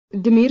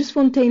De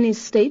Meersfontein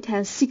estate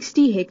has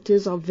 60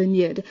 hectares of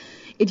vineyard.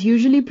 It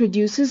usually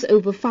produces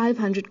over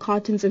 500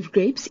 cartons of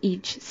grapes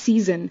each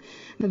season.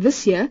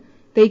 This year,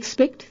 they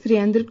expect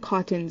 300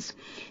 cartons.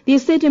 The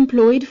estate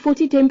employed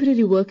 40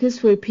 temporary workers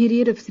for a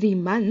period of 3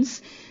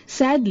 months.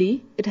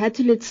 Sadly, it had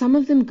to let some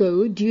of them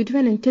go due to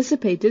an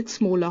anticipated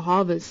smaller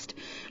harvest.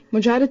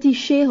 Majority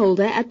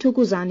shareholder at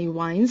Thokozani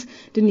Wines,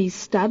 Denise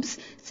Stubbs,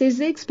 says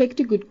they expect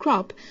a good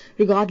crop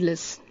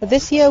regardless.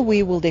 This year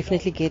we will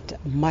definitely get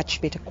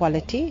much better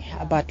quality,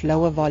 but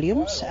lower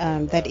volumes.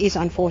 That is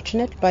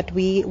unfortunate, but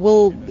we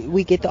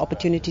get the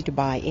opportunity to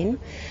buy in,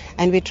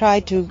 and we try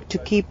to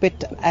keep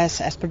it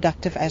as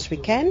productive as we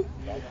can.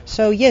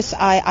 So yes,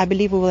 I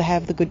believe we will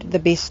have the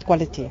best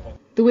quality.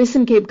 The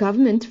Western Cape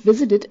government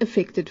visited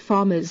affected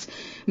farmers.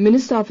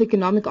 Minister of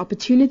Economic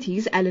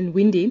Opportunities, Alan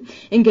Winde,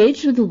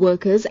 engaged with the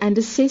workers and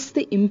assessed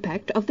the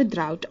impact of the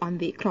drought on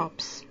their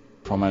crops.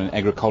 From an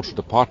agricultural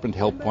department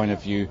help point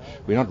of view,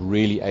 we're not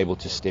really able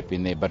to step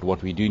in there, but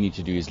what we do need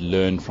to do is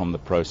learn from the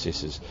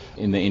processes.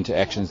 In the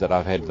interactions that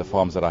I've had with the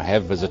farms that I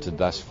have visited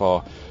thus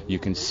far, you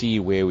can see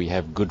where we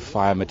have good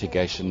fire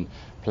mitigation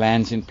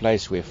plans in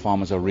place, where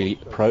farmers are really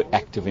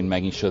proactive in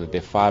making sure that their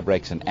fire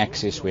breaks and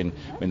access when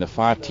the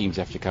fire teams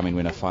have to come in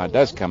when a fire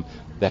does come.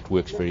 That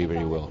works very,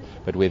 very well.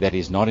 But where that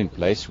is not in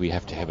place, we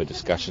have to have a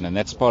discussion, and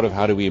that's part of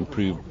how do we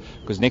improve,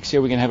 because next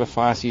year we're going to have a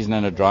fire season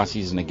and a dry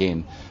season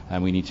again,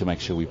 and we need to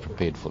make sure we're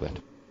prepared for that.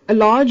 A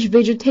large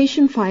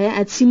vegetation fire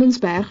at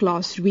Siemensberg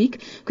last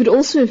week could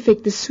also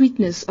affect the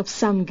sweetness of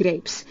some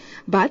grapes.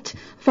 But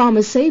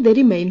farmers say they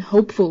remain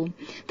hopeful.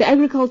 The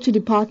Agriculture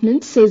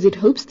Department says it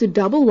hopes to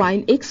double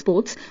wine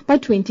exports by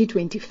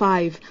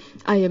 2025.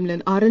 I am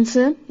Lynn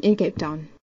Arendse in Cape Town.